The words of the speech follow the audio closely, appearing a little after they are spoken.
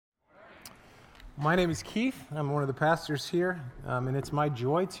My name is Keith. I'm one of the pastors here, and it's my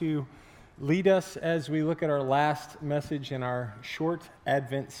joy to lead us as we look at our last message in our short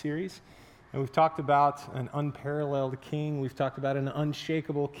Advent series. And we've talked about an unparalleled king. We've talked about an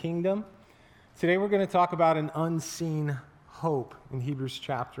unshakable kingdom. Today we're going to talk about an unseen hope in Hebrews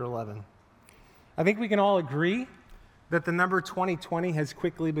chapter 11. I think we can all agree that the number 2020 has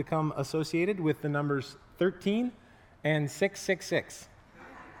quickly become associated with the numbers 13 and 666.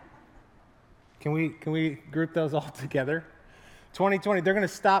 Can we group those all together? 2020, they're going to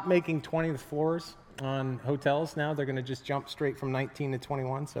stop making 20th floors on hotels now. They're going to just jump straight from 19 to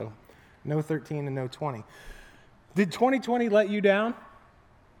 21, so no 13 and no 20. Did 2020 let you down?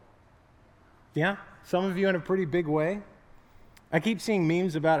 Yeah, some of you in a pretty big way. I keep seeing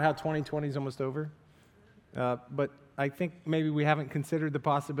memes about how 2020 is almost over, but I think maybe we haven't considered the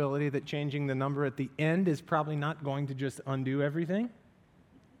possibility that changing the number at the end is probably not going to just undo everything,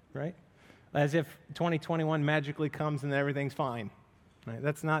 right? As if 2021 magically comes and everything's fine. Right?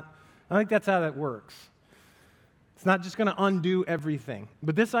 I think that's how that works. It's not just going to undo everything.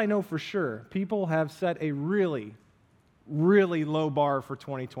 But this I know for sure. People have set a really, really low bar for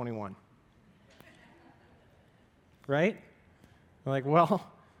 2021. Right? They're like, well,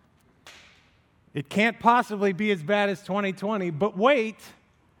 it can't possibly be as bad as 2020, but wait,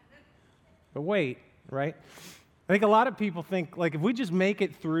 right? I think a lot of people think, like, if we just make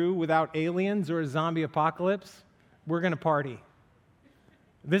it through without aliens or a zombie apocalypse, we're going to party.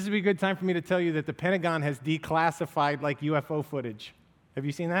 This would be a good time for me to tell you that the Pentagon has declassified, like, UFO footage. Have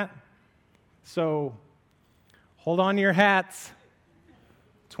you seen that? So, hold on to your hats.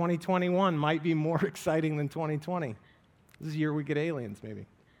 2021 might be more exciting than 2020. This is the year we get aliens, maybe.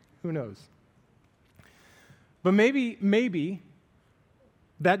 Who knows? But maybe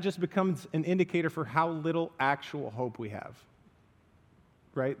that just becomes an indicator for how little actual hope we have,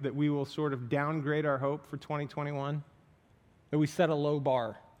 right? That we will sort of downgrade our hope for 2021, that we set a low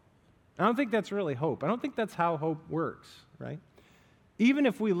bar. I don't think that's really hope. I don't think that's how hope works, right? Even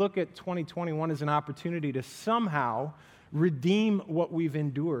if we look at 2021 as an opportunity to somehow redeem what we've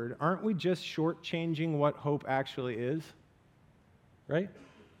endured, aren't we just shortchanging what hope actually is, right?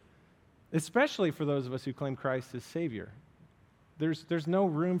 Especially for those of us who claim Christ as Savior. There's no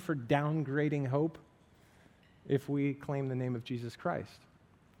room for downgrading hope if we claim the name of Jesus Christ.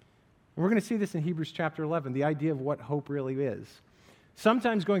 And we're going to see this in Hebrews chapter 11, the idea of what hope really is.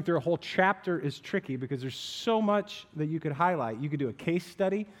 Sometimes going through a whole chapter is tricky because there's so much that you could highlight. You could do a case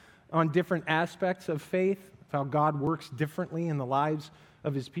study on different aspects of faith, of how God works differently in the lives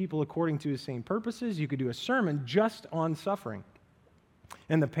of his people according to his same purposes. You could do a sermon just on suffering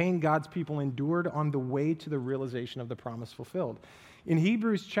and the pain God's people endured on the way to the realization of the promise fulfilled. In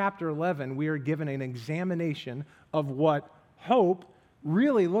Hebrews chapter 11, we are given an examination of what hope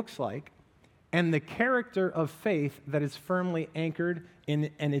really looks like and the character of faith that is firmly anchored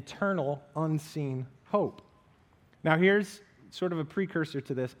in an eternal, unseen hope. Now, here's sort of a precursor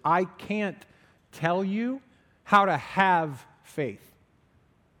to this. I can't tell you how to have faith.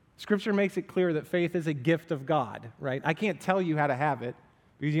 Scripture makes it clear that faith is a gift of God, right? I can't tell you how to have it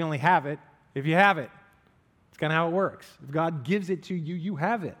because you only have it if you have it. It's kind of how it works. If God gives it to you, you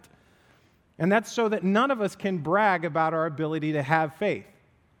have it. And that's so that none of us can brag about our ability to have faith.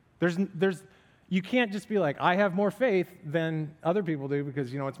 You can't just be like, I have more faith than other people do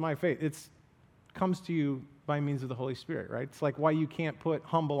because, it's my faith. It comes to you by means of the Holy Spirit, right? It's like why you can't put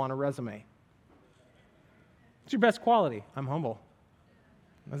humble on a resume. It's your best quality. I'm humble.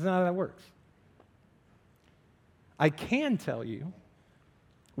 That's not how that works. I can tell you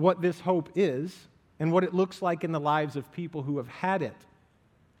what this hope is and what it looks like in the lives of people who have had it.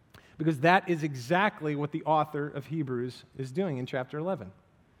 Because that is exactly what the author of Hebrews is doing in chapter 11.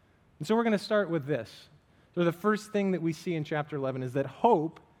 And so we're going to start with this. So the first thing that we see in chapter 11 is that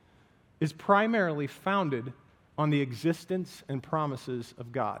hope is primarily founded on the existence and promises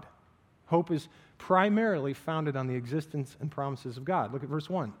of God. Hope is primarily founded on the existence and promises of God. Look at verse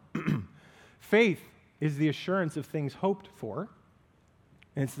 1. Faith is the assurance of things hoped for,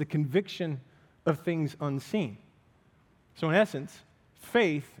 and it's the conviction of things unseen. So in essence,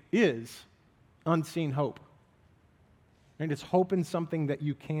 faith is unseen hope. And it's hope in something that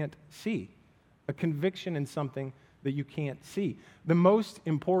you can't see, a conviction in something that you can't see. The most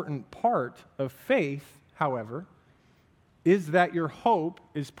important part of faith, however, is that your hope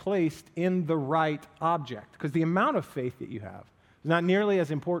is placed in the right object, because the amount of faith that you have is not nearly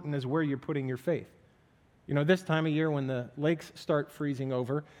as important as where you're putting your faith. This time of year when the lakes start freezing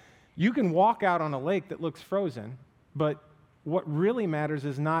over, you can walk out on a lake that looks frozen, but what really matters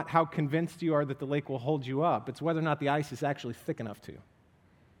is not how convinced you are that the lake will hold you up. It's whether or not the ice is actually thick enough to.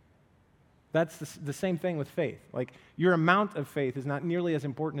 That's the same thing with faith. Like, your amount of faith is not nearly as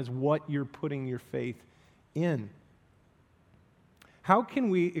important as what you're putting your faith in. How can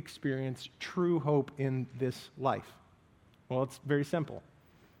we experience true hope in this life? Well, it's very simple.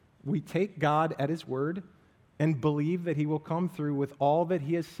 We take God at his word and believe that he will come through with all that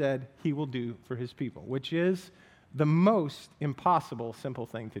he has said he will do for his people, which is the most impossible simple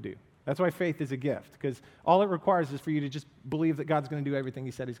thing to do. That's why faith is a gift, because all it requires is for you to just believe that God's going to do everything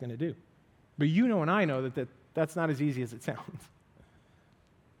he said he's going to do. But you know and I know that that's not as easy as it sounds.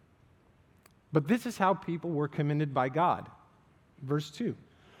 But this is how people were commended by God. Verse 2.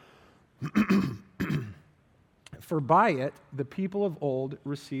 For by it the people of old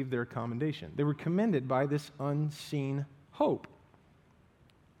received their commendation. They were commended by this unseen hope.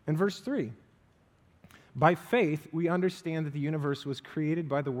 And verse 3. By faith we understand that the universe was created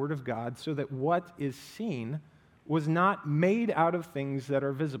by the word of God, so that what is seen was not made out of things that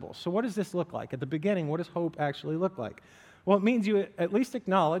are visible. So what does this look like? At the beginning, what does hope actually look like? Well, it means you at least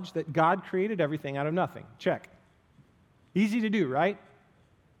acknowledge that God created everything out of nothing. Check. Easy to do, right?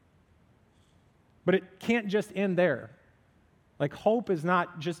 But it can't just end there. Like, hope is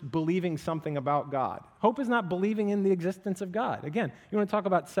not just believing something about God. Hope is not believing in the existence of God. Again, you want to talk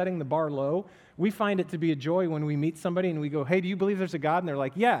about setting the bar low? We find it to be a joy when we meet somebody and we go, hey, do you believe there's a God? And they're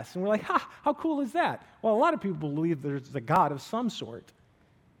like, yes. And we're like, how cool is that? Well, a lot of people believe there's a God of some sort.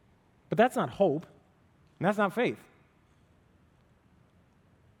 But that's not hope, and that's not faith.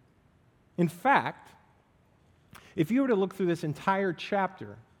 In fact, if you were to look through this entire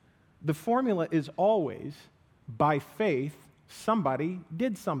chapter, the formula is always, by faith, somebody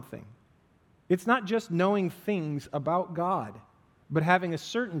did something. It's not just knowing things about God, but having a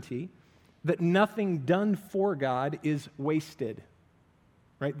certainty that nothing done for God is wasted.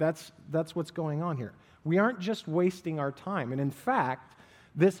 Right? That's what's going on here. We aren't just wasting our time. And in fact,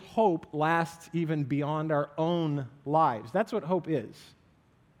 this hope lasts even beyond our own lives. That's what hope is.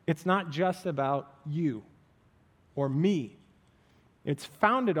 It's not just about you or me. It's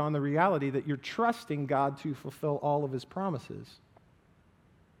founded on the reality that you're trusting God to fulfill all of his promises.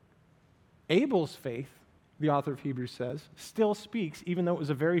 Abel's faith, the author of Hebrews says, still speaks even though it was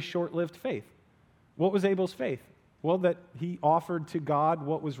a very short-lived faith. What was Abel's faith? Well, that he offered to God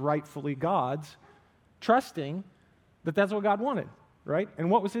what was rightfully God's, trusting that that's what God wanted, right? And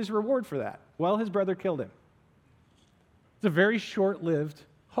what was his reward for that? Well, his brother killed him. It's a very short-lived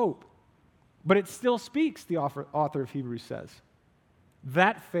hope. But it still speaks, the author of Hebrews says.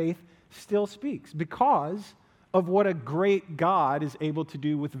 That faith still speaks because of what a great God is able to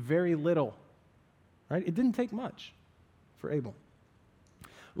do with very little. Right? It didn't take much for Abel.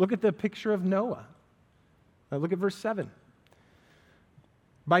 Look at the picture of Noah. Look at verse 7.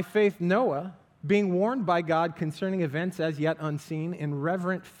 By faith, Noah, being warned by God concerning events as yet unseen, in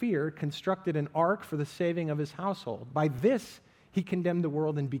reverent fear, constructed an ark for the saving of his household. By this, he condemned the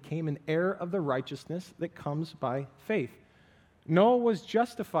world and became an heir of the righteousness that comes by faith. Noah was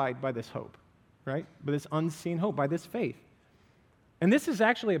justified by this hope, right? By this unseen hope, by this faith. And this is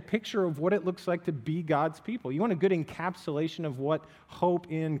actually a picture of what it looks like to be God's people. You want a good encapsulation of what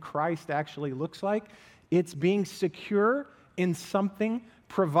hope in Christ actually looks like? It's being secure in something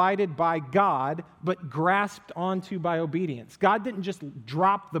provided by God, but grasped onto by obedience. God didn't just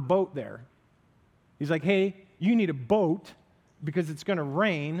drop the boat there. He's like, hey, you need a boat because it's going to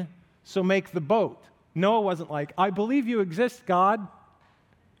rain, so make the boat. Noah wasn't like, I believe you exist, God.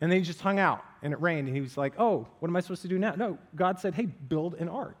 And then he just hung out, and it rained, and he was like, oh, what am I supposed to do now? No, God said, hey, build an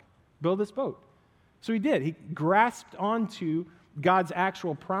ark. Build this boat. So he did. He grasped onto God's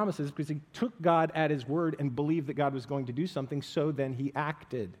actual promises because he took God at his word and believed that God was going to do something, so then he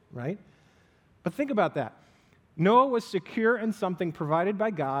acted, right? But think about that. Noah was secure in something provided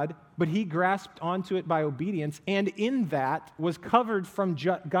by God, but he grasped onto it by obedience, and in that was covered from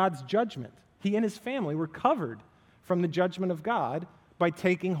God's judgment. He and his family were covered from the judgment of God by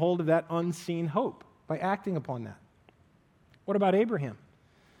taking hold of that unseen hope, by acting upon that. What about Abraham?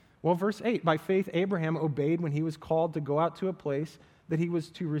 Well, verse 8, by faith Abraham obeyed when he was called to go out to a place that he was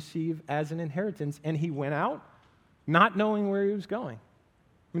to receive as an inheritance, and he went out not knowing where he was going.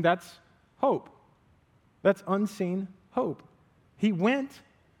 I mean, that's hope. That's unseen hope. He went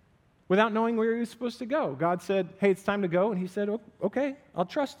without knowing where he was supposed to go. God said, hey, it's time to go, and he said, okay, I'll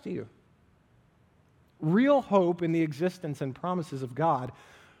trust you. Real hope in the existence and promises of God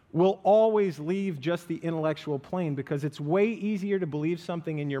will always leave just the intellectual plane, because it's way easier to believe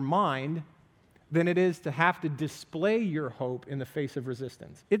something in your mind than it is to have to display your hope in the face of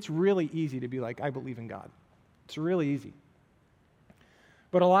resistance. It's really easy to be like, I believe in God. It's really easy.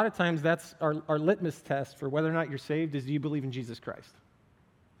 But a lot of times that's our litmus test for whether or not you're saved is, do you believe in Jesus Christ?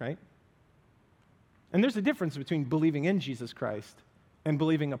 Right? And there's a difference between believing in Jesus Christ and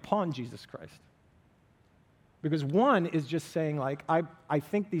believing upon Jesus Christ. Because one is just saying, like, I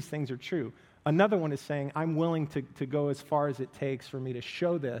think these things are true. Another one is saying, I'm willing to go as far as it takes for me to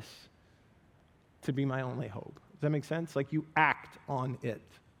show this to be my only hope. Does that make sense? Like, you act on it.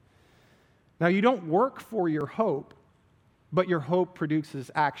 Now, you don't work for your hope, but your hope produces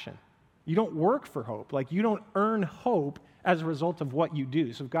action. You don't work for hope. Like, you don't earn hope as a result of what you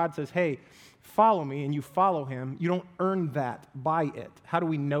do. So if God says, hey, follow me, and you follow him, you don't earn that by it. How do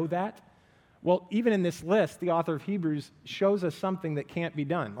we know that? Well, even in this list, the author of Hebrews shows us something that can't be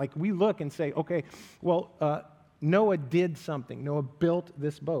done. Like, we look and say, okay, well, Noah did something. Noah built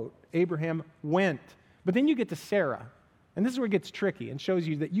this boat. Abraham went. But then you get to Sarah. And this is where it gets tricky and shows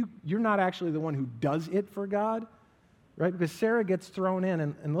you that you're not actually the one who does it for God, right? Because Sarah gets thrown in,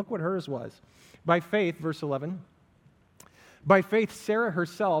 and look what hers was. By faith, verse 11, by faith, Sarah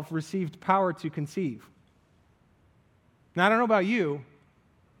herself received power to conceive. Now, I don't know about you,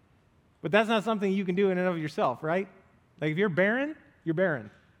 but that's not something you can do in and of yourself, right? Like, if you're barren, you're barren.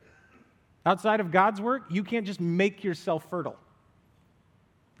 Outside of God's work, you can't just make yourself fertile.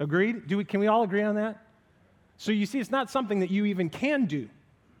 Agreed? Can we all agree on that? So you see, it's not something that you even can do,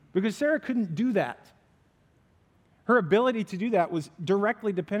 because Sarah couldn't do that. Her ability to do that was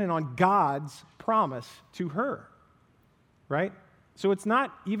directly dependent on God's promise to her, right? So it's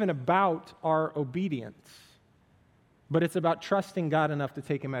not even about our obedience, but it's about trusting God enough to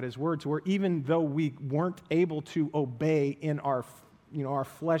take him at his word, to where even though we weren't able to obey in our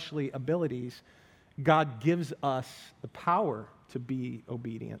fleshly abilities, God gives us the power to be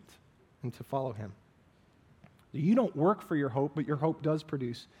obedient and to follow him. You don't work for your hope, but your hope does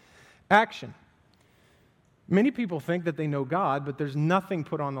produce action. Many people think that they know God, but there's nothing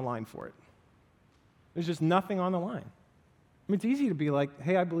put on the line for it. There's just nothing on the line. I mean, it's easy to be like,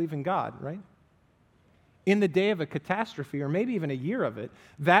 hey, I believe in God, right? In the day of a catastrophe, or maybe even a year of it,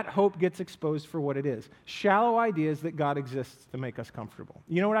 that hope gets exposed for what it is. Shallow ideas that God exists to make us comfortable.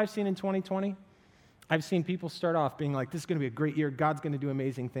 You know what I've seen in 2020? I've seen people start off being like, this is going to be a great year, God's going to do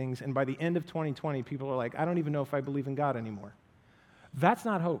amazing things, and by the end of 2020, people are like, I don't even know if I believe in God anymore. That's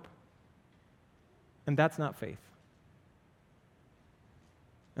not hope. And that's not faith.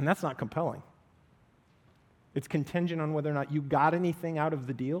 And that's not compelling. It's contingent on whether or not you got anything out of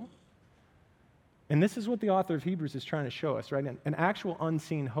the deal. And this is what the author of Hebrews is trying to show us, right? An actual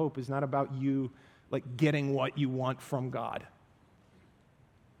unseen hope is not about you, like, getting what you want from God.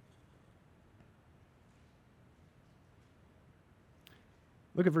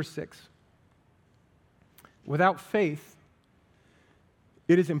 Look at verse 6. Without faith,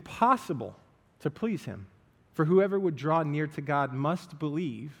 it is impossible to please him. For whoever would draw near to God must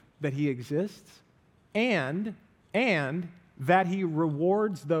believe that he exists and that he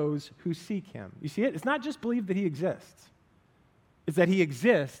rewards those who seek him. You see it? It's not just believe that he exists. It's that he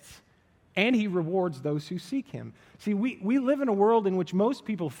exists and he rewards those who seek him. See, we live in a world in which most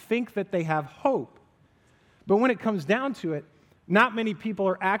people think that they have hope. But when it comes down to it, not many people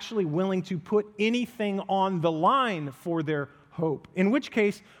are actually willing to put anything on the line for their hope. In which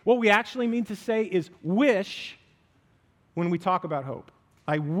case, what we actually mean to say is wish when we talk about hope.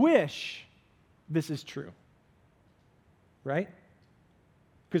 I wish this is true. Right?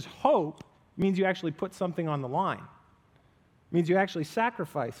 Because hope means you actually put something on the line. It means you actually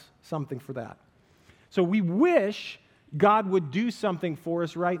sacrifice something for that. So we wish God would do something for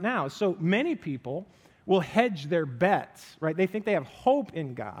us right now. So many people will hedge their bets, right? They think they have hope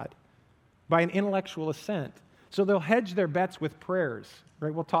in God by an intellectual assent. So they'll hedge their bets with prayers,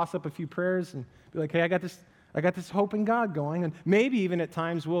 right? We'll toss up a few prayers and be like, hey, I got this hope in God going. And maybe even at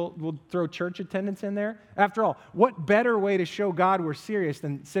times we'll throw church attendance in there. After all, what better way to show God we're serious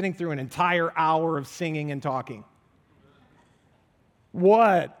than sitting through an entire hour of singing and talking?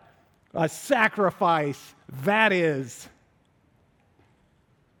 What a sacrifice that is.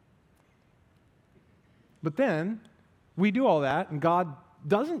 But then we do all that, and God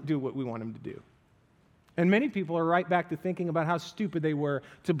doesn't do what we want him to do. And many people are right back to thinking about how stupid they were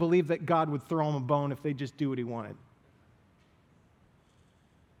to believe that God would throw them a bone if they just do what he wanted.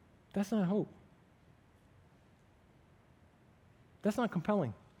 That's not hope. That's not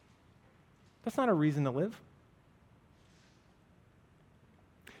compelling. That's not a reason to live.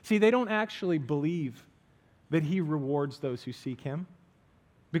 See, they don't actually believe that he rewards those who seek him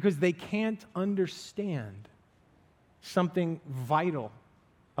because they can't understand something vital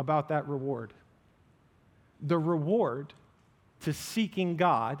about that reward. The reward to seeking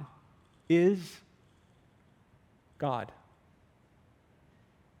God is God.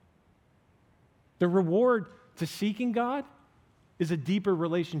 The reward to seeking God is a deeper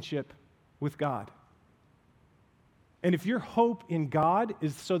relationship with God. And if your hope in God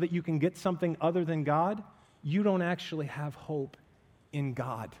is so that you can get something other than God, you don't actually have hope in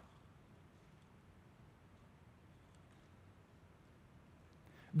God.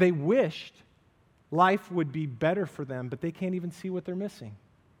 They wished life would be better for them, but they can't even see what they're missing.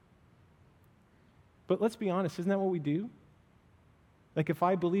 But let's be honest, isn't that what we do? Like if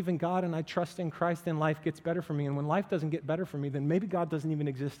I believe in God and I trust in Christ, then life gets better for me. And when life doesn't get better for me, then maybe God doesn't even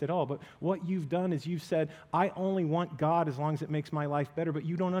exist at all. But what you've done is you've said, I only want God as long as it makes my life better. But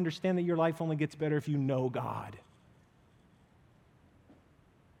you don't understand that your life only gets better if you know God.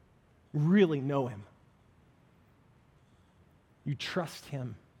 Really know Him. You trust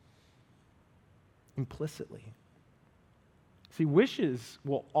Him implicitly. See, wishes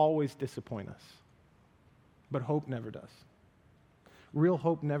will always disappoint us, but hope never does. Real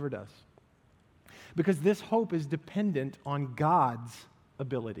hope never does. Because this hope is dependent on God's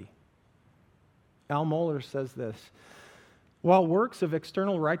ability. Al Mohler says this, while works of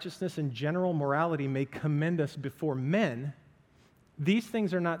external righteousness and general morality may commend us before men, these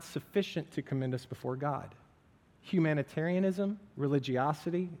things are not sufficient to commend us before God. Humanitarianism,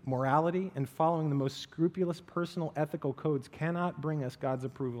 religiosity, morality, and following the most scrupulous personal ethical codes cannot bring us God's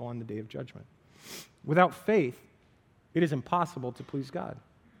approval on the day of judgment. Without faith, it is impossible to please God.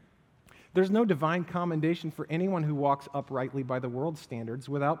 There's no divine commendation for anyone who walks uprightly by the world's standards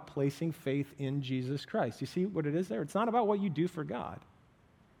without placing faith in Jesus Christ. You see what it is there? It's not about what you do for God.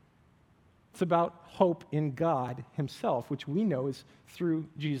 It's about hope in God Himself, which we know is through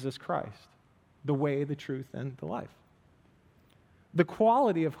Jesus Christ, the way, the truth, and the life. The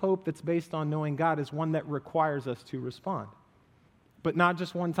quality of hope that's based on knowing God is one that requires us to respond, but not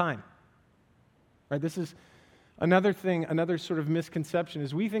just one time. Right? This is another thing, another sort of misconception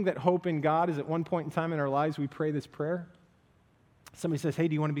is we think that hope in God is at one point in time in our lives we pray this prayer. Somebody says, hey,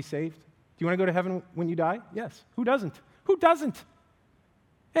 do you want to be saved? Do you want to go to heaven when you die? Yes. Who doesn't? Who doesn't?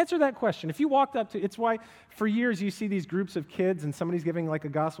 Answer that question. If you walked up to, it's why for years you see these groups of kids and somebody's giving like a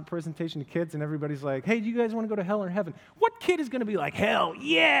gospel presentation to kids and everybody's like, hey, do you guys want to go to hell or heaven? What kid is going to be like, hell,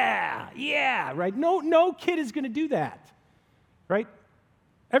 yeah, right? No kid is going to do that, right?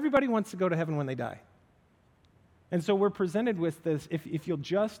 Everybody wants to go to heaven when they die. And so we're presented with this, if you'll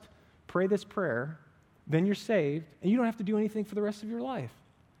just pray this prayer, then you're saved, and you don't have to do anything for the rest of your life.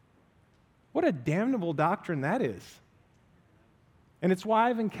 What a damnable doctrine that is. And it's why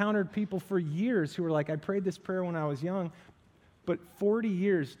I've encountered people for years who are like, I prayed this prayer when I was young, but 40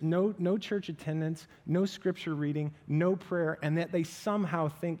 years, no church attendance, no scripture reading, no prayer, and that they somehow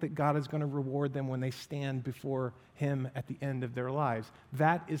think that God is going to reward them when they stand before Him at the end of their lives.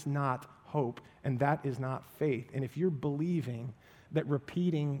 That is not hope, and that is not faith. And if you're believing that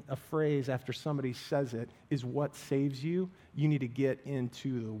repeating a phrase after somebody says it is what saves you, you need to get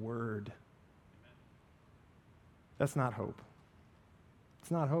into the Word. That's not hope.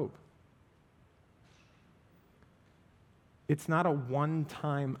 It's not hope. It's not a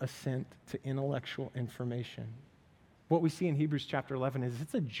one-time assent to intellectual information. What we see in Hebrews chapter 11 is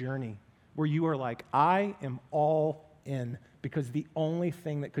it's a journey where you are like, I am all in because the only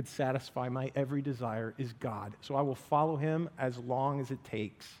thing that could satisfy my every desire is God. So I will follow Him as long as it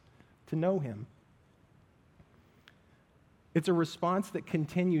takes to know Him. It's a response that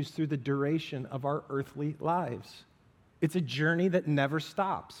continues through the duration of our earthly lives. It's a journey that never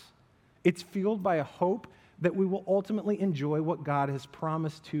stops. It's fueled by a hope that we will ultimately enjoy what God has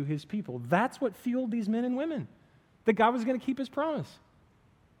promised to His people. That's what fueled these men and women, that God was going to keep His promise.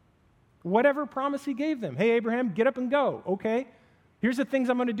 Whatever promise He gave them. Hey, Abraham, get up and go. Okay. Here's the things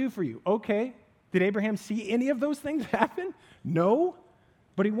I'm going to do for you. Okay. Did Abraham see any of those things happen? No,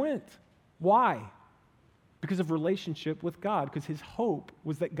 but he went. Why? Because of relationship with God, because his hope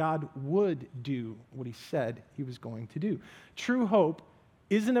was that God would do what He said He was going to do. True hope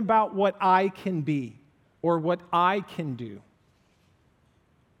isn't about what I can be or what I can do.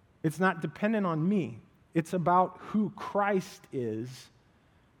 It's not dependent on me. It's about who Christ is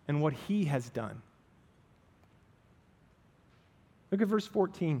and what He has done. Look at verse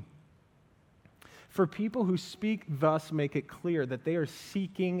 14. For people who speak thus make it clear that they are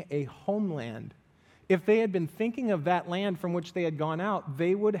seeking a homeland. If they had been thinking of that land from which they had gone out,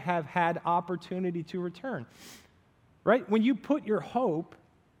 they would have had opportunity to return. Right? When you put your hope,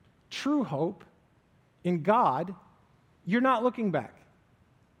 true hope, in God, you're not looking back.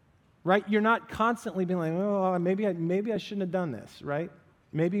 Right? You're not constantly being like, oh, maybe I shouldn't have done this, right?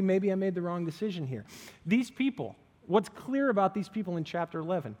 Maybe I made the wrong decision here. These people, what's clear about these people in chapter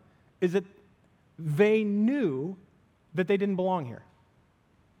 11 is that they knew that they didn't belong here.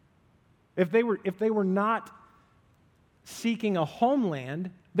 If they were not seeking a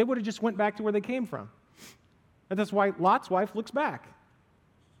homeland, they would have just went back to where they came from. And that's why Lot's wife looks back.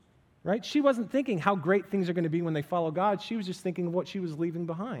 Right? She wasn't thinking how great things are going to be when they follow God. She was just thinking of what she was leaving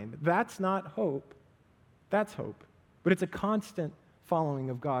behind. That's not hope. That's hope. But it's a constant following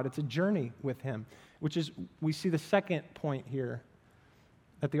of God. It's a journey with him, which is, we see the second point here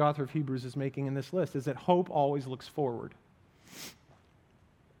that the author of Hebrews is making in this list, is that hope always looks forward.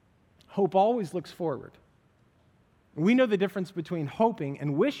 Hope always looks forward. We know the difference between hoping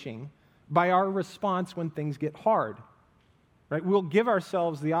and wishing by our response when things get hard. Right? We'll give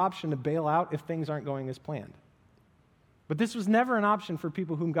ourselves the option to bail out if things aren't going as planned. But this was never an option for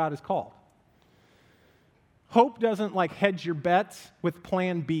people whom God has called. Hope doesn't like hedge your bets with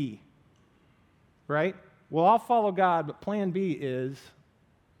plan B. Right? Well, I'll follow God, but plan B is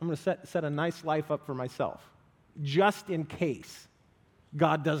I'm going to set a nice life up for myself, just in case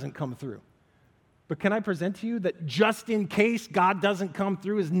God doesn't come through. But can I present to you that just in case God doesn't come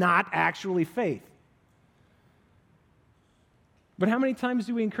through is not actually faith? But how many times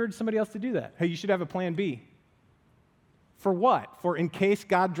do we encourage somebody else to do that? Hey, you should have a plan B. For what? For in case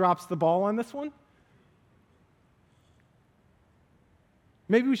God drops the ball on this one?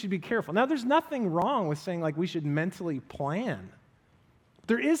 Maybe we should be careful. Now, there's nothing wrong with saying, like, we should mentally plan.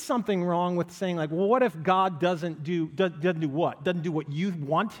 There is something wrong with saying, like, well, what if God doesn't do what? Doesn't do what you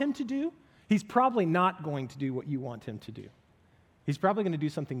want him to do? He's probably not going to do what you want him to do. He's probably going to do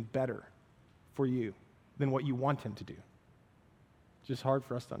something better for you than what you want him to do. It's just hard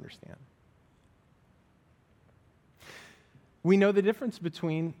for us to understand. We know the difference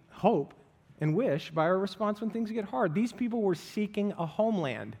between hope and wish by our response when things get hard. These people were seeking a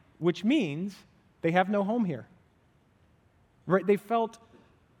homeland, which means they have no home here. Right? They felt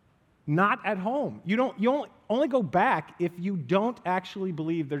not at home. You only go back if you don't actually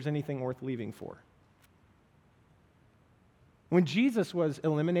believe there's anything worth leaving for. When Jesus was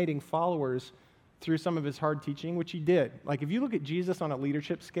eliminating followers through some of his hard teaching, which he did. Like, if you look at Jesus on a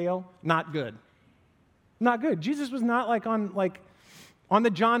leadership scale, not good. Not good. Jesus was not on the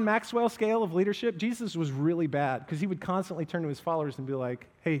John Maxwell scale of leadership. Jesus was really bad because he would constantly turn to his followers and be like,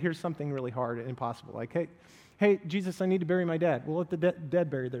 hey, here's something really hard and impossible. Like, hey, Jesus, I need to bury my dad. Well, let the dead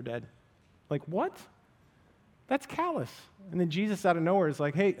bury their dead. Like, what? That's callous. And then Jesus out of nowhere is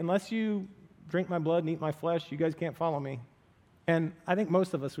like, hey, unless you drink my blood and eat my flesh, you guys can't follow me. And I think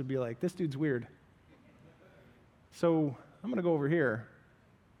most of us would be like, this dude's weird. So I'm going to go over here.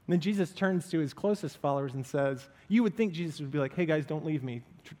 And then Jesus turns to his closest followers and says, you would think Jesus would be like, hey guys, don't leave me.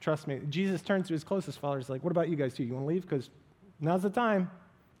 Trust me. Jesus turns to his closest followers like, what about you guys too? You want to leave? Because now's the time.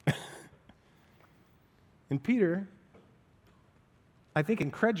 And Peter, I think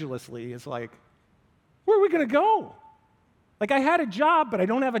incredulously, is like, where are we going to go? Like, I had a job, but I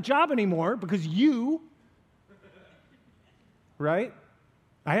don't have a job anymore because you, right?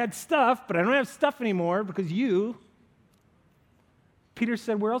 I had stuff, but I don't have stuff anymore because you. Peter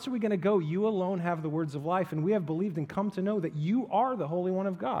said, where else are we going to go? You alone have the words of life, and we have believed and come to know that you are the Holy One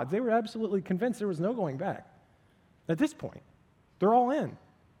of God. They were absolutely convinced there was no going back. At this point, they're all in.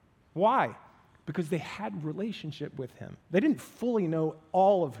 Why? Because they had relationship with him. They didn't fully know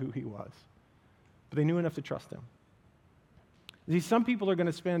all of who he was, but they knew enough to trust him. See, some people are going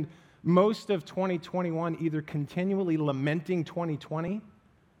to spend most of 2021 either continually lamenting 2020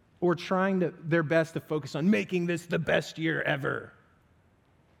 or trying their best to focus on making this the best year ever.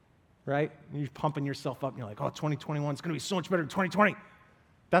 Right? And you're pumping yourself up and you're like, oh, 2021 is going to be so much better than 2020.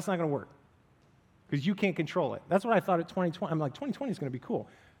 That's not going to work because you can't control it. That's what I thought at 2020. I'm like, 2020 is going to be cool.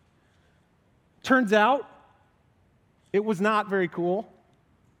 Turns out it was not very cool.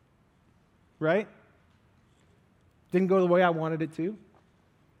 Right? Didn't go the way I wanted it to.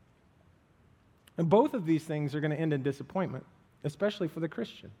 And both of these things are going to end in disappointment, especially for the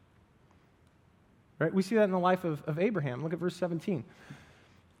Christian. Right? We see that in the life of Abraham. Look at verse 17.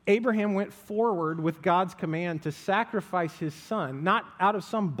 Abraham went forward with God's command to sacrifice his son, not out of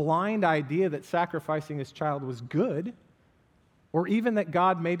some blind idea that sacrificing his child was good, or even that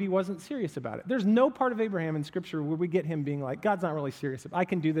God maybe wasn't serious about it. There's no part of Abraham in Scripture where we get him being like, God's not really serious. I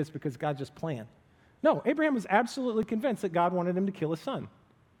can do this because God just planned. No, Abraham was absolutely convinced that God wanted him to kill his son.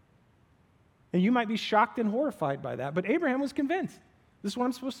 And you might be shocked and horrified by that, but Abraham was convinced. This is what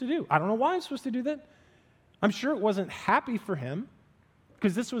I'm supposed to do. I don't know why I'm supposed to do that. I'm sure it wasn't happy for him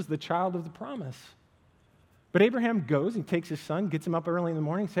because this was the child of the promise. But Abraham goes and takes his son, gets him up early in the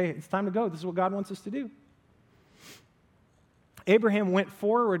morning, say, it's time to go. This is what God wants us to do. Abraham went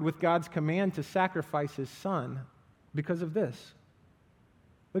forward with God's command to sacrifice his son because of this.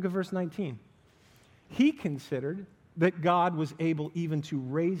 Look at verse 19. He considered that God was able even to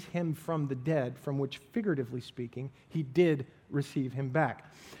raise him from the dead, from which, figuratively speaking, he did receive him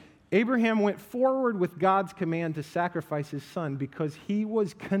back. Abraham went forward with God's command to sacrifice his son because he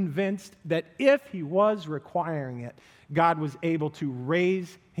was convinced that if he was requiring it, God was able to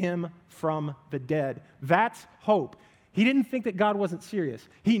raise him from the dead. That's hope. He didn't think that God wasn't serious.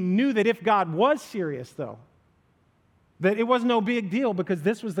 He knew that if God was serious, though, that it was no big deal because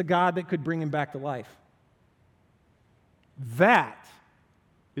this was the God that could bring him back to life. That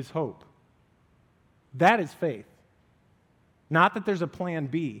is hope. That is faith. Not that there's a plan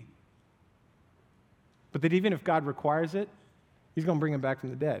B, but that even if God requires it, he's going to bring him back from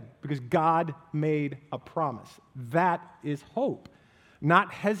the dead because God made a promise. That is hope.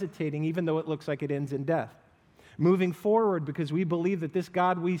 Not hesitating even though it looks like it ends in death. Moving forward because we believe that this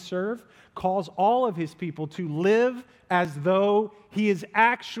God we serve calls all of his people to live as though he is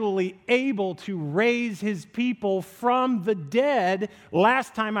actually able to raise his people from the dead.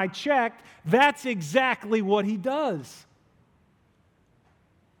 Last time I checked, that's exactly what he does.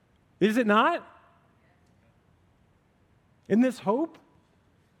 Is it not? In this hope?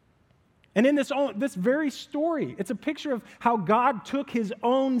 And in this very story, it's a picture of how God took his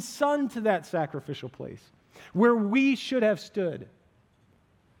own son to that sacrificial place where we should have stood.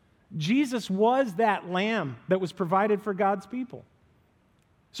 Jesus was that lamb that was provided for God's people.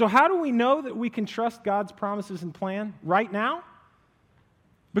 So how do we know that we can trust God's promises and plan right now?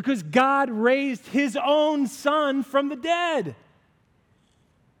 Because God raised his own son from the dead.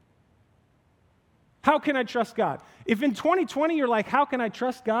 How can I trust God? If in 2020 you're like, how can I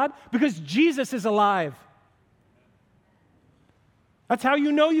trust God? Because Jesus is alive. That's how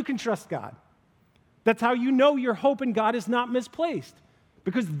you know you can trust God. That's how you know your hope in God is not misplaced.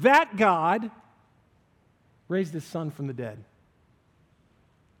 Because that God raised his son from the dead.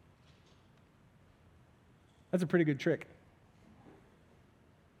 That's a pretty good trick.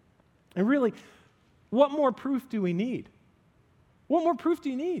 And really, what more proof do we need? What more proof do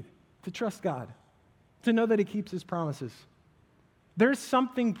you need to trust God? To know that he keeps his promises. There's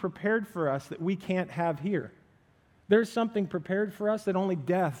something prepared for us that we can't have here. There's something prepared for us that only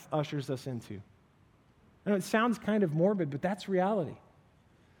death ushers us into. I know it sounds kind of morbid, but that's reality.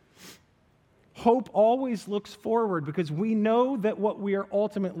 Hope always looks forward because we know that what we are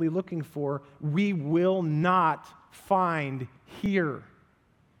ultimately looking for, we will not find here.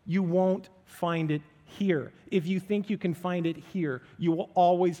 You won't find it here. If you think you can find it here, you will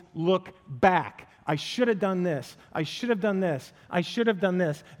always look back. I should have done this. I should have done this. I should have done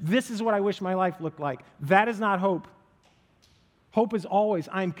this. This is what I wish my life looked like. That is not hope. Hope is always,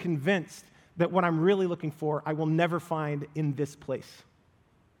 I'm convinced that what I'm really looking for, I will never find in this place.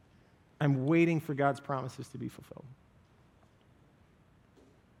 I'm waiting for God's promises to be fulfilled.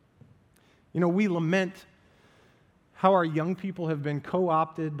 You know, we lament how our young people have been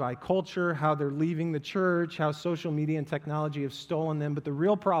co-opted by culture, how they're leaving the church, how social media and technology have stolen them. But the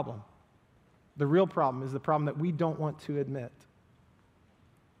real problem is the problem that we don't want to admit,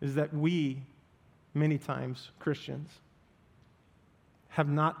 is that we, many times, Christians, have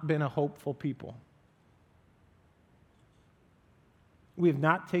not been a hopeful people. We have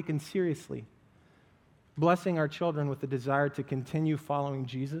not taken seriously blessing our children with the desire to continue following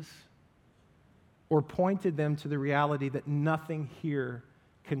Jesus, or pointed them to the reality that nothing here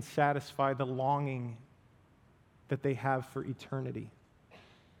can satisfy the longing that they have for eternity.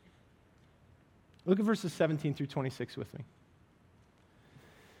 Look at verses 17 through 26 with me.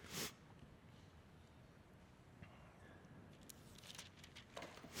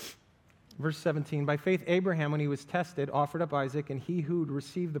 Verse 17, by faith Abraham, when he was tested, offered up Isaac, and he who had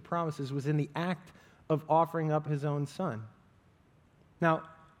received the promises was in the act of offering up his own son. Now,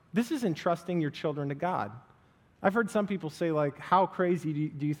 this is entrusting your children to God. I've heard some people say, like, how crazy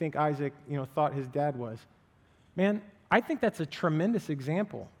do you think Isaac, thought his dad was? Man, I think that's a tremendous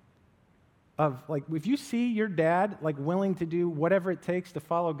example of, like, if you see your dad, like, willing to do whatever it takes to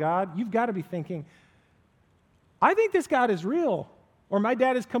follow God, you've got to be thinking, I think this God is real, or my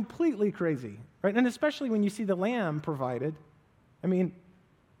dad is completely crazy, right? And especially when you see the lamb provided, I mean,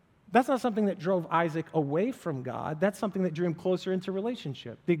 that's not something that drove Isaac away from God. That's something that drew him closer into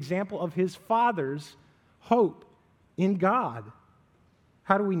relationship. The example of his father's hope in God.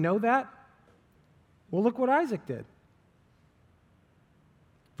 How do we know that? Well, look what Isaac did.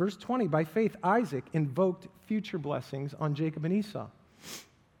 Verse 20, by faith, Isaac invoked future blessings on Jacob and Esau.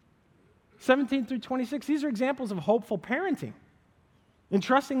 17 through 26, these are examples of hopeful parenting.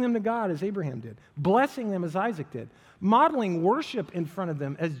 Entrusting them to God as Abraham did. Blessing them as Isaac did. Modeling worship in front of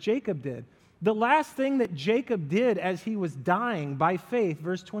them as Jacob did. The last thing that Jacob did as he was dying by faith,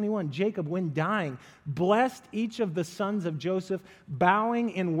 verse 21, Jacob, when dying, blessed each of the sons of Joseph,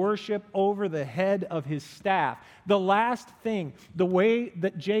 bowing in worship over the head of his staff. The last thing, the way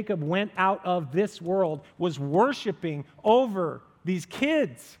that Jacob went out of this world was worshiping over these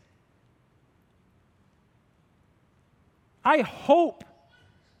kids. I hope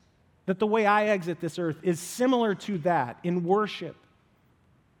that the way I exit this earth is similar to that in worship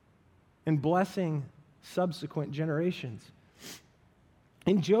and blessing subsequent generations.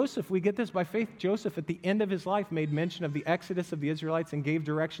 In Joseph, we get this by faith. Joseph, at the end of his life, made mention of the exodus of the Israelites and gave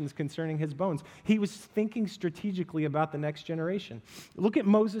directions concerning his bones. He was thinking strategically about the next generation. Look at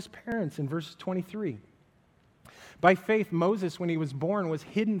Moses' parents in verse 23. By faith, Moses, when he was born, was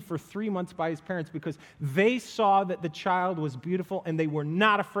hidden for 3 months by his parents because they saw that the child was beautiful and they were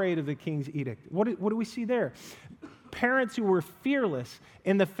not afraid of the king's edict. What do we see there? Parents who were fearless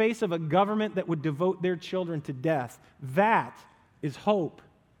in the face of a government that would devote their children to death. That is hope.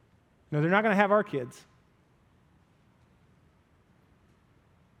 No, they're not going to have our kids.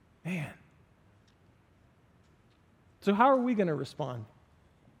 Man. So how are we going to respond?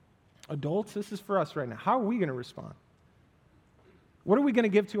 Adults, this is for us right now. How are we going to respond? What are we going to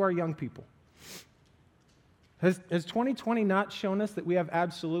give to our young people? Has 2020 not shown us that we have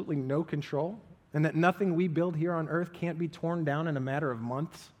absolutely no control and that nothing we build here on earth can't be torn down in a matter of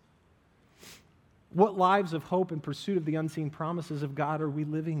months? What lives of hope and pursuit of the unseen promises of God are we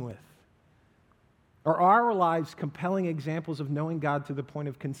living with? Are our lives compelling examples of knowing God to the point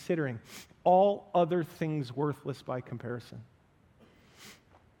of considering all other things worthless by comparison?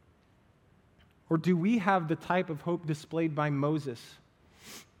 Or do we have the type of hope displayed by Moses?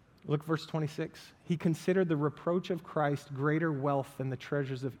 Look, verse 26. He considered the reproach of Christ greater wealth than the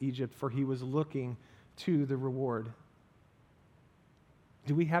treasures of Egypt, for he was looking to the reward.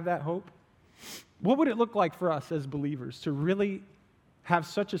 Do we have that hope? What would it look like for us as believers to really have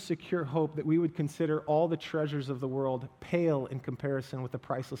such a secure hope that we would consider all the treasures of the world pale in comparison with the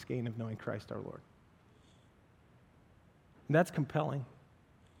priceless gain of knowing Christ our Lord? And that's compelling.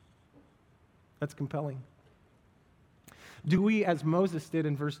 That's compelling. Do we, as Moses did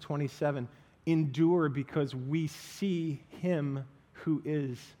in verse 27, endure because we see him who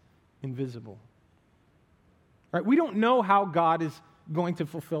is invisible? Right? We don't know how God is going to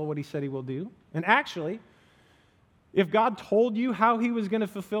fulfill what he said he will do. And actually, if God told you how he was going to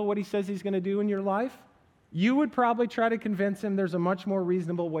fulfill what he says he's going to do in your life, you would probably try to convince him there's a much more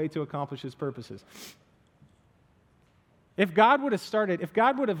reasonable way to accomplish his purposes. If God would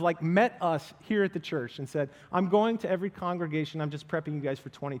have met us here at the church and said, I'm going to every congregation, I'm just prepping you guys for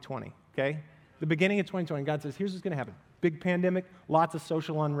 2020, okay? The beginning of 2020, God says, here's what's going to happen. Big pandemic, lots of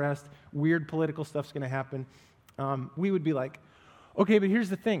social unrest, weird political stuff's going to happen. We would be like, okay, but here's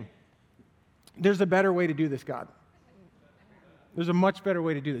the thing. There's a better way to do this, God. There's a much better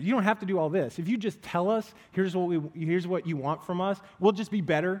way to do this. You don't have to do all this. If you just tell us, here's what you want from us, we'll just be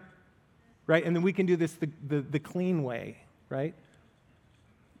better, right? And then we can do this the clean way, right?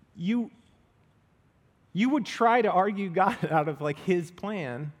 You would try to argue God out of like his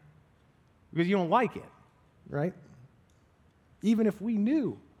plan because you don't like it, right? Even if we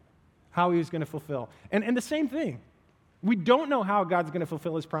knew how he was going to fulfill. And the same thing. We don't know how God's going to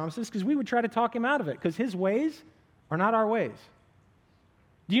fulfill his promises because we would try to talk him out of it because his ways are not our ways.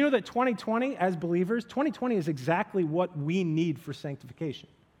 Do you know that 2020, as believers, 2020 is exactly what we need for sanctification?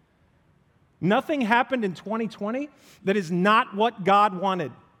 Nothing happened in 2020 that is not what God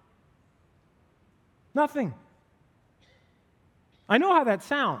wanted. Nothing. I know how that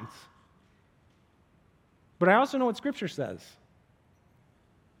sounds, but I also know what Scripture says.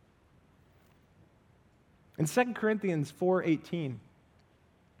 In 2 Corinthians 4:18,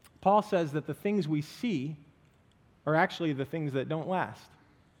 Paul says that the things we see are actually the things that don't last,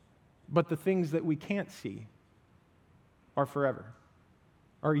 but the things that we can't see are forever,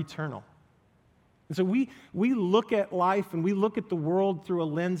 are eternal. And so we look at life and we look at the world through a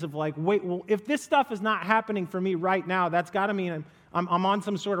lens of like, wait, well, if this stuff is not happening for me right now, that's got to mean I'm on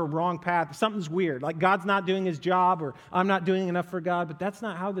some sort of wrong path. Something's weird. Like God's not doing his job or I'm not doing enough for God. But that's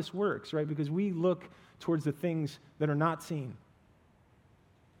not how this works, right? Because we look towards the things that are not seen.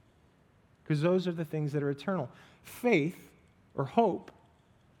 Because those are the things that are eternal. Faith or hope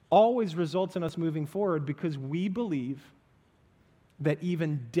always results in us moving forward because we believe that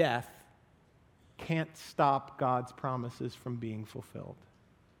even death can't stop God's promises from being fulfilled.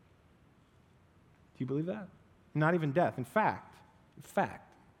 Do you believe that? Not even death. In fact,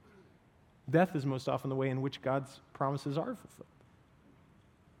 death is most often the way in which God's promises are fulfilled.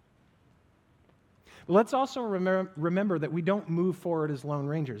 But let's also remember that we don't move forward as lone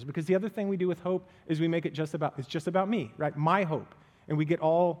rangers, because the other thing we do with hope is we make it it's just about me, right? My hope. And we get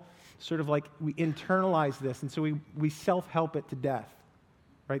all sort of like, we internalize this, and so we self-help it to death,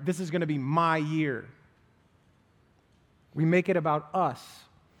 right? This is going to be my year. We make it about us.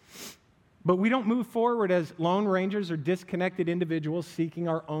 But we don't move forward as lone rangers or disconnected individuals seeking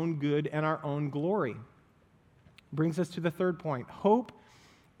our own good and our own glory. Brings us to the third point. Hope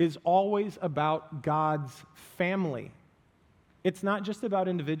is always about God's family. It's not just about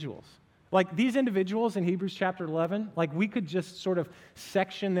individuals. Like these individuals in Hebrews chapter 11, like we could just sort of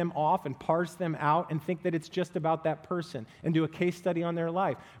section them off and parse them out and think that it's just about that person and do a case study on their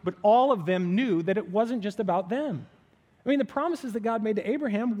life. But all of them knew that it wasn't just about them. I mean, the promises that God made to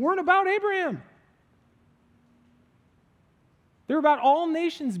Abraham weren't about Abraham. They're about all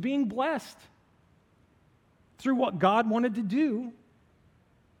nations being blessed through what God wanted to do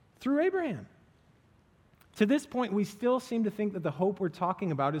through Abraham. To this point, we still seem to think that the hope we're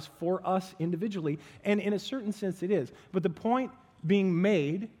talking about is for us individually, and in a certain sense it is. But the point being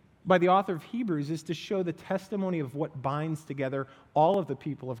made by the author of Hebrews is to show the testimony of what binds together all of the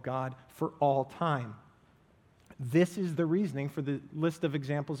people of God for all time. This is the reasoning for the list of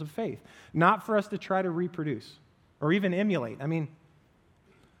examples of faith, not for us to try to reproduce or even emulate. I mean,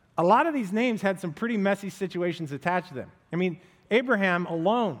 a lot of these names had some pretty messy situations attached to them. I mean, Abraham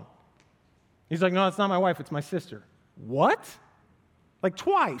alone, he's like, no, it's not my wife, it's my sister. What? Like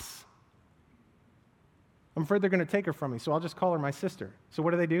twice. I'm afraid they're going to take her from me, so I'll just call her my sister. So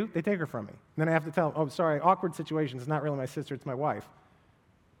what do? They take her from me. And then I have to tell them, oh, sorry, awkward situation, it's not really my sister, it's my wife.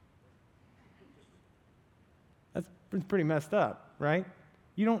 That's pretty messed up, right?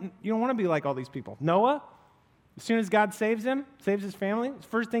 You don't want to be like all these people. Noah, as soon as God saves him, saves his family, the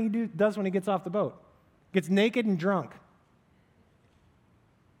first thing he does when he gets off the boat, gets naked and drunk.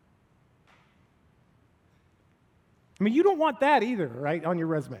 I mean, you don't want that either, right, on your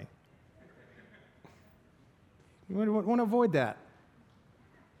resume. You want to avoid that.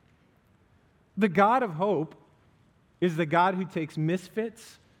 The God of hope is the God who takes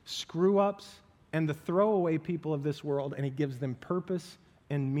misfits, screw-ups, and the throwaway people of this world, and he gives them purpose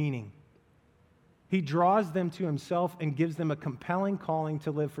and meaning. He draws them to himself and gives them a compelling calling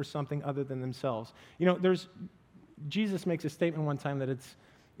to live for something other than themselves. You know, Jesus makes a statement one time that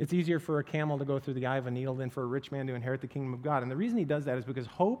it's easier for a camel to go through the eye of a needle than for a rich man to inherit the kingdom of God. And the reason he does that is because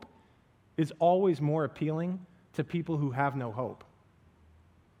hope is always more appealing to people who have no hope.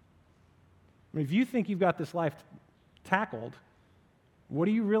 I mean, if you think you've got this life tackled, what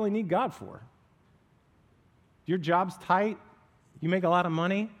do you really need God for? Your job's tight, you make a lot of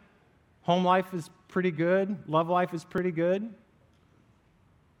money, home life is pretty good, love life is pretty good.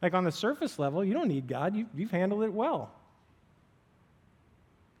 Like on the surface level, you don't need God, you've handled it well.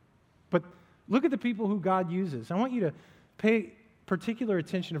 But look at the people who God uses. I want you to pay particular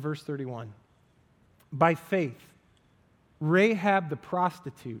attention to verse 31. By faith, Rahab the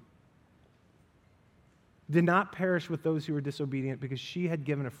prostitute did not perish with those who were disobedient because she had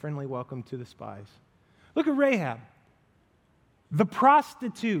given a friendly welcome to the spies. Look at Rahab, the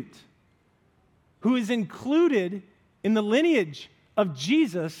prostitute, who is included in the lineage of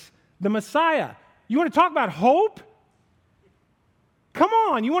Jesus, the Messiah. You want to talk about hope? Come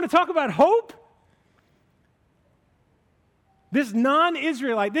on, you want to talk about hope? This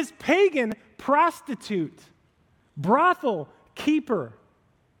non-Israelite, this pagan prostitute, brothel keeper,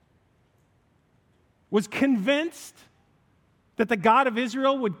 was convinced that the God of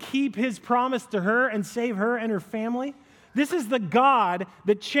Israel would keep his promise to her and save her and her family. This is the God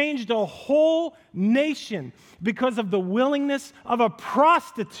that changed a whole nation because of the willingness of a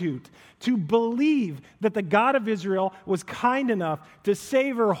prostitute to believe that the God of Israel was kind enough to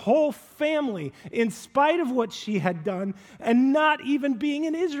save her whole family in spite of what she had done and not even being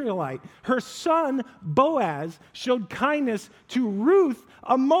an Israelite. Her son, Boaz, showed kindness to Ruth,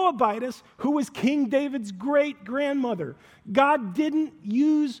 a Moabitess, who was King David's great-grandmother. God didn't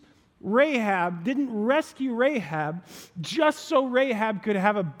rescue Rahab just so Rahab could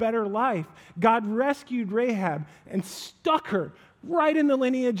have a better life. God rescued Rahab and stuck her right in the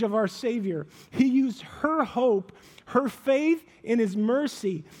lineage of our Savior. He used her hope, her faith in his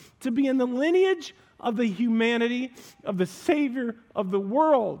mercy to be in the lineage of the humanity of the Savior of the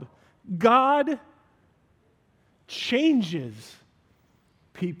world. God changes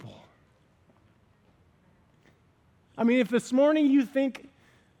people. I mean, if this morning you think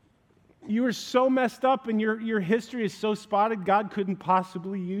you are so messed up and your history is so spotted, God couldn't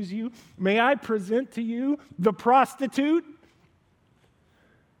possibly use you, may I present to you the prostitute?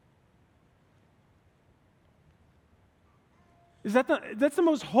 That's the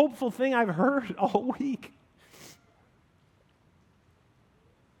most hopeful thing I've heard all week.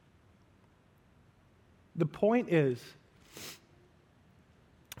 The point is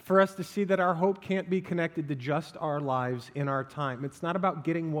for us to see that our hope can't be connected to just our lives in our time. It's not about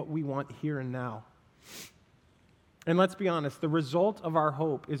getting what we want here and now. And let's be honest, the result of our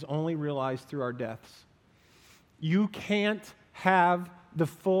hope is only realized through our deaths. You can't have the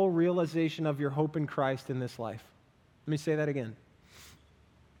full realization of your hope in Christ in this life. Let me say that again.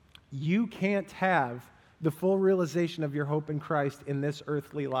 You can't have the full realization of your hope in Christ in this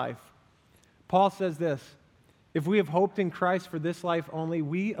earthly life. Paul says this, if we have hoped in Christ for this life only,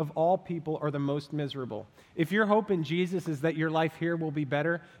 we of all people are the most miserable. If your hope in Jesus is that your life here will be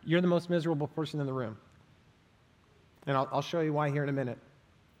better, you're the most miserable person in the room. And I'll show you why here in a minute.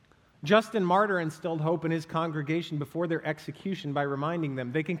 Justin Martyr instilled hope in his congregation before their execution by reminding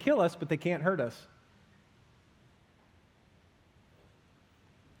them, they can kill us, but they can't hurt us.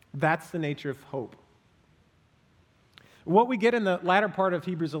 That's the nature of hope. What we get in the latter part of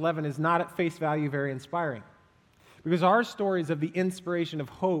Hebrews 11 is not at face value very inspiring. Because our stories of the inspiration of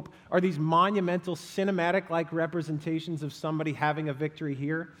hope are these monumental, cinematic-like representations of somebody having a victory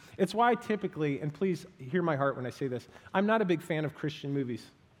here. It's why typically, and please hear my heart when I say this, I'm not a big fan of Christian movies.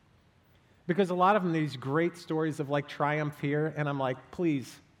 Because a lot of them, these great stories of like triumph here, and I'm like,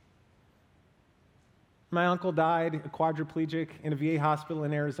 please. My uncle died, a quadriplegic, in a VA hospital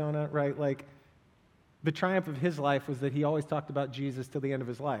in Arizona, right? Like, the triumph of his life was that he always talked about Jesus till the end of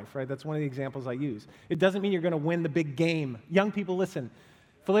his life, right? That's one of the examples I use. It doesn't mean you're going to win the big game. Young people, listen.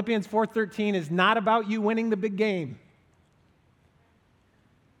 Philippians 4:13 is not about you winning the big game.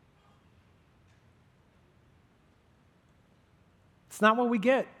 It's not what we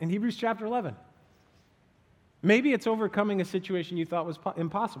get in Hebrews chapter 11. Maybe it's overcoming a situation you thought was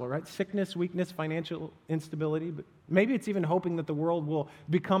impossible, right? Sickness, weakness, financial instability. But maybe it's even hoping that the world will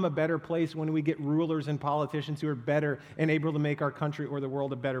become a better place when we get rulers and politicians who are better and able to make our country or the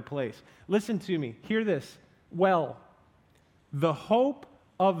world a better place. Listen to me. Hear this. Well, the hope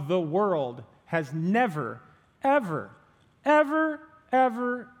of the world has never, ever, ever,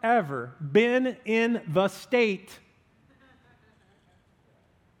 ever, ever been in the state.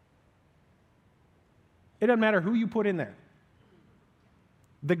 It doesn't matter who you put in there.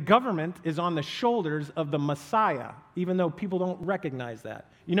 The government is on the shoulders of the Messiah, even though people don't recognize that.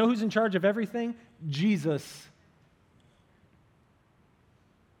 You know who's in charge of everything? Jesus.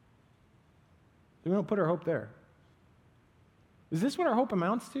 We don't put our hope there. Is this what our hope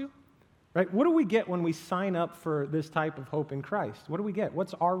amounts to? Right? What do we get when we sign up for this type of hope in Christ? What do we get?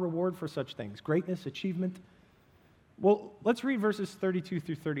 What's our reward for such things? Greatness, achievement? Well, let's read verses 32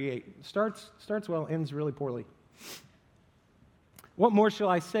 through 38. Starts well, ends really poorly. What more shall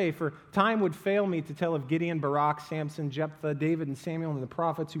I say? For time would fail me to tell of Gideon, Barak, Samson, Jephthah, David, and Samuel, and the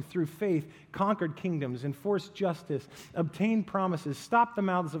prophets who through faith conquered kingdoms, enforced justice, obtained promises, stopped the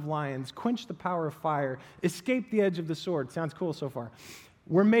mouths of lions, quenched the power of fire, escaped the edge of the sword. Sounds cool so far.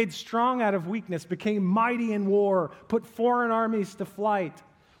 Were made strong out of weakness, became mighty in war, put foreign armies to flight.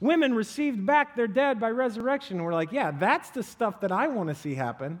 Women received back their dead by resurrection. And we're like, yeah, that's the stuff that I want to see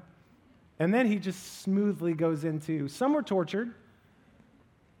happen. And then he just smoothly goes into, some were tortured,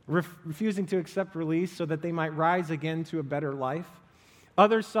 refusing to accept release so that they might rise again to a better life.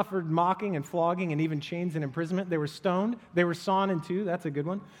 Others suffered mocking and flogging and even chains and imprisonment. They were stoned. They were sawn in two. That's a good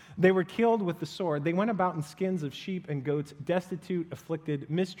one. They were killed with the sword. They went about in skins of sheep and goats, destitute, afflicted,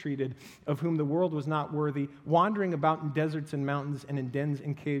 mistreated, of whom the world was not worthy, wandering about in deserts and mountains and in dens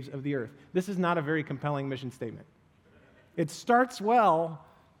and caves of the earth. This is not a very compelling mission statement. It starts well,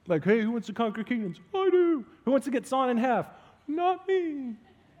 like, hey, who wants to conquer kingdoms? I do. Who wants to get sawn in half? Not me.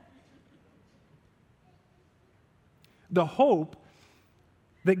 The hope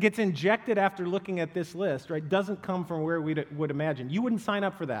that gets injected after looking at this list, right, doesn't come from where we would imagine. You wouldn't sign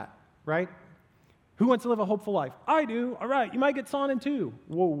up for that, right? Who wants to live a hopeful life? I do. All right, you might get sawn in two.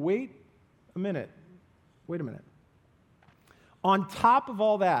 Whoa, wait a minute. Wait a minute. On top of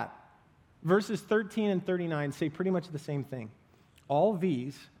all that, verses 13 and 39 say pretty much the same thing. All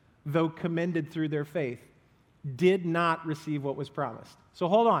these, though commended through their faith, did not receive what was promised. So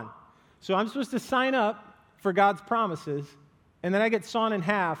hold on. So I'm supposed to sign up for God's promises, and then I get sawn in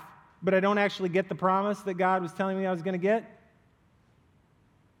half, but I don't actually get the promise that God was telling me I was going to get?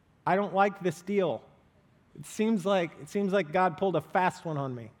 I don't like this deal. It seems like God pulled a fast one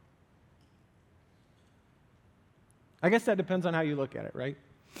on me. I guess that depends on how you look at it, right?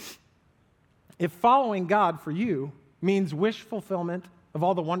 If following God for you means wish fulfillment of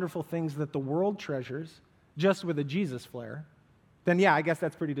all the wonderful things that the world treasures, just with a Jesus flair, then yeah, I guess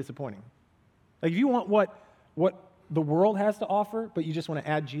that's pretty disappointing. Like if you want what the world has to offer, but you just want to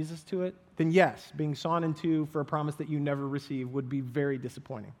add Jesus to it, then yes, being sawn in two for a promise that you never receive would be very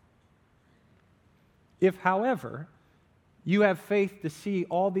disappointing. If, however, you have faith to see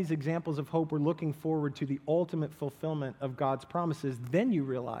all these examples of hope, we're looking forward to the ultimate fulfillment of God's promises, then you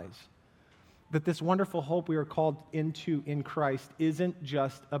realize that this wonderful hope we are called into in Christ isn't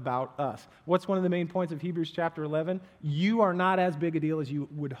just about us. What's one of the main points of Hebrews chapter 11? You are not as big a deal as you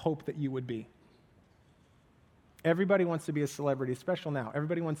would hope that you would be. Everybody wants to be a celebrity, especially now.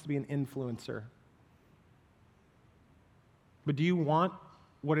 Everybody wants to be an influencer. But do you want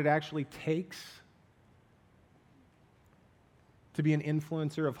what it actually takes to be an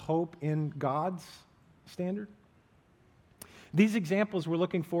influencer of hope in God's standard? These examples were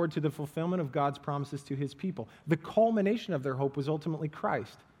looking forward to the fulfillment of God's promises to his people. The culmination of their hope was ultimately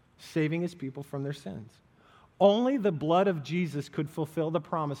Christ, saving his people from their sins. Only the blood of Jesus could fulfill the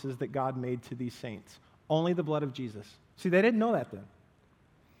promises that God made to these saints. Only the blood of Jesus. See, they didn't know that then.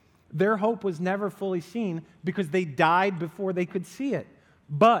 Their hope was never fully seen because they died before they could see it.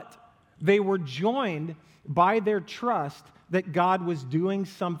 But they were joined by their trust that God was doing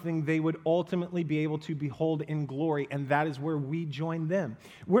something they would ultimately be able to behold in glory, and that is where we join them.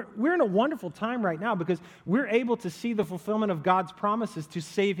 We're in a wonderful time right now because we're able to see the fulfillment of God's promises to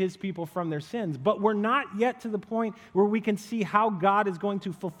save his people from their sins, but we're not yet to the point where we can see how God is going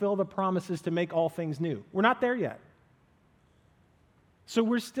to fulfill the promises to make all things new. We're not there yet. So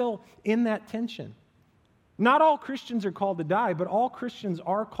we're still in that tension. Not all Christians are called to die, but all Christians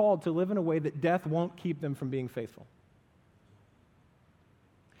are called to live in a way that death won't keep them from being faithful.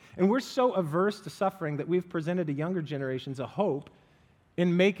 And we're so averse to suffering that we've presented to younger generations a hope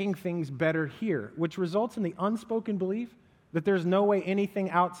in making things better here, which results in the unspoken belief that there's no way anything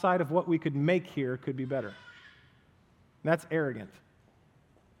outside of what we could make here could be better. That's arrogant.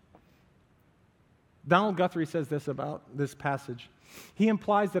 Donald Guthrie says this about this passage. He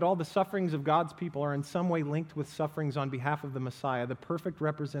implies that all the sufferings of God's people are in some way linked with sufferings on behalf of the Messiah, the perfect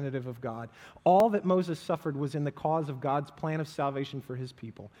representative of God. All that Moses suffered was in the cause of God's plan of salvation for his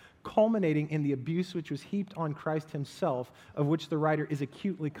people, culminating in the abuse which was heaped on Christ himself, of which the writer is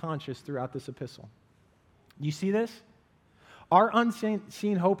acutely conscious throughout this epistle. You see this? Our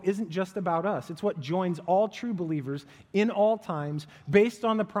unseen hope isn't just about us. It's what joins all true believers in all times based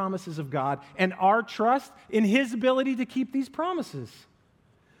on the promises of God and our trust in his ability to keep these promises.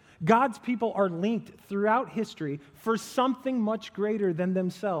 God's people are linked throughout history for something much greater than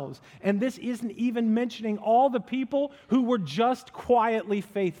themselves. And this isn't even mentioning all the people who were just quietly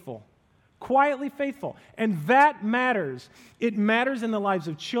faithful. Quietly faithful. And that matters. It matters in the lives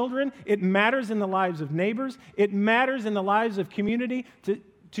of children. It matters in the lives of neighbors. It matters in the lives of community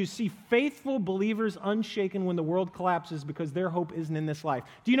to see faithful believers unshaken when the world collapses because their hope isn't in this life.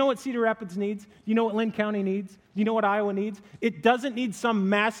 Do you know what Cedar Rapids needs? Do you know what Lynn County needs? Do you know what Iowa needs? It doesn't need some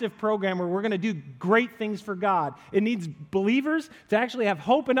massive program where we're going to do great things for God. It needs believers to actually have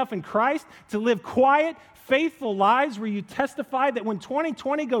hope enough in Christ to live quiet, faithful lives where you testify that when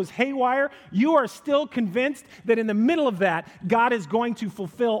 2020 goes haywire, you are still convinced that in the middle of that, God is going to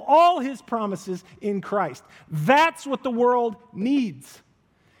fulfill all his promises in Christ. That's what the world needs.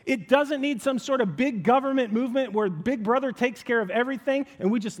 It doesn't need some sort of big government movement where Big Brother takes care of everything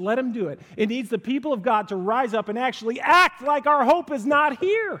and we just let him do it. It needs the people of God to rise up and actually act like our hope is not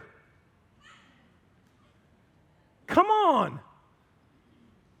here. Come on.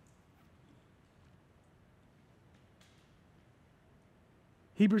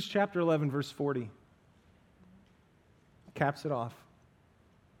 Hebrews chapter 11, verse 40 caps it off.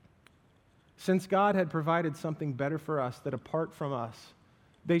 Since God had provided something better for us, that apart from us,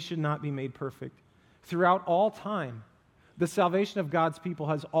 they should not be made perfect. Throughout all time, the salvation of God's people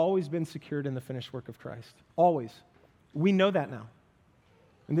has always been secured in the finished work of Christ. Always. We know that now.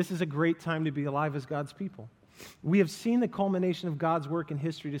 And this is a great time to be alive as God's people. We have seen the culmination of God's work in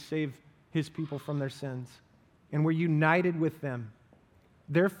history to save his people from their sins. And we're united with them.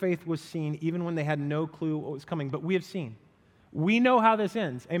 Their faith was seen even when they had no clue what was coming. But we have seen. We know how this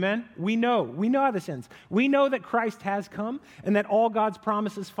ends. Amen? We know how this ends. We know that Christ has come and that all God's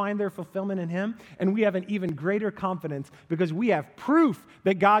promises find their fulfillment in him. And we have an even greater confidence because we have proof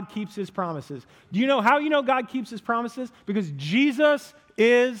that God keeps his promises. Do you know how you know God keeps his promises? Because Jesus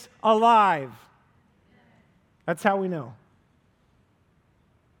is alive. That's how we know.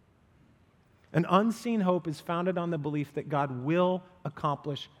 An unseen hope is founded on the belief that God will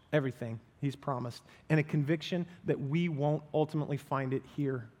accomplish everything he's promised, and a conviction that we won't ultimately find it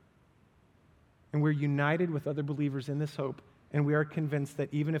here. And we're united with other believers in this hope, and we are convinced that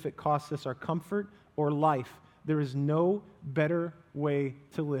even if it costs us our comfort or life, there is no better way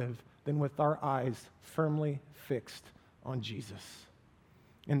to live than with our eyes firmly fixed on Jesus.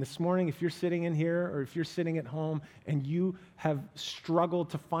 And this morning, if you're sitting in here or if you're sitting at home and you have struggled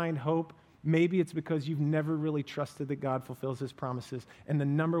to find hope, maybe it's because you've never really trusted that God fulfills his promises. And the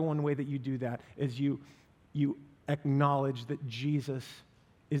number one way that you do that is you acknowledge that Jesus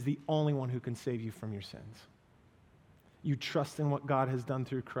is the only one who can save you from your sins. You trust in what God has done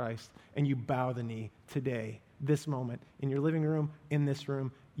through Christ, and you bow the knee today, this moment, in your living room, in this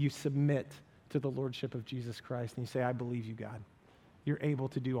room. You submit to the lordship of Jesus Christ, and you say, I believe you, God. You're able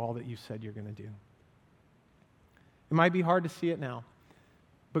to do all that you said you're going to do. It might be hard to see it now,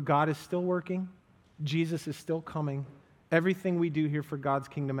 but God is still working. Jesus is still coming. Everything we do here for God's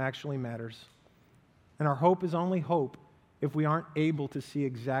kingdom actually matters. And our hope is only hope if we aren't able to see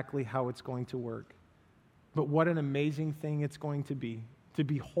exactly how it's going to work. But what an amazing thing it's going to be to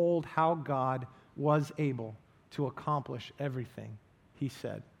behold how God was able to accomplish everything he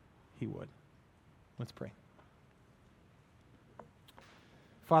said he would. Let's pray.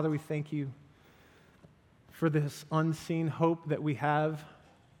 Father, we thank you for this unseen hope that we have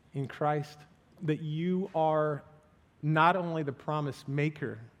in Christ, that you are not only the promise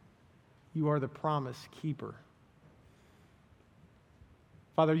maker, you are the promise keeper.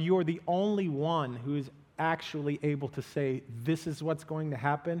 Father, you are the only one who is actually able to say, this is what's going to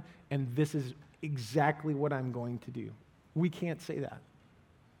happen, and this is exactly what I'm going to do. We can't say that.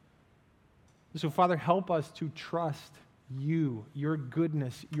 So, Father, help us to trust you, your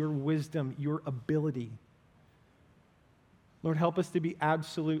goodness, your wisdom, your ability. Lord, help us to be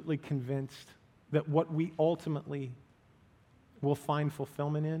absolutely convinced that what we ultimately will find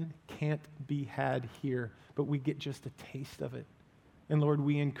fulfillment in can't be had here, but we get just a taste of it. And Lord,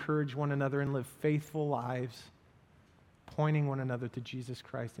 we encourage one another and live faithful lives, pointing one another to Jesus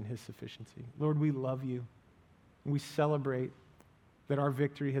Christ and his sufficiency. Lord, we love you. We celebrate that our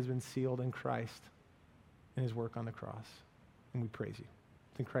victory has been sealed in Christ and his work on the cross. And we praise you.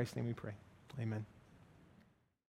 It's in Christ's name we pray. Amen.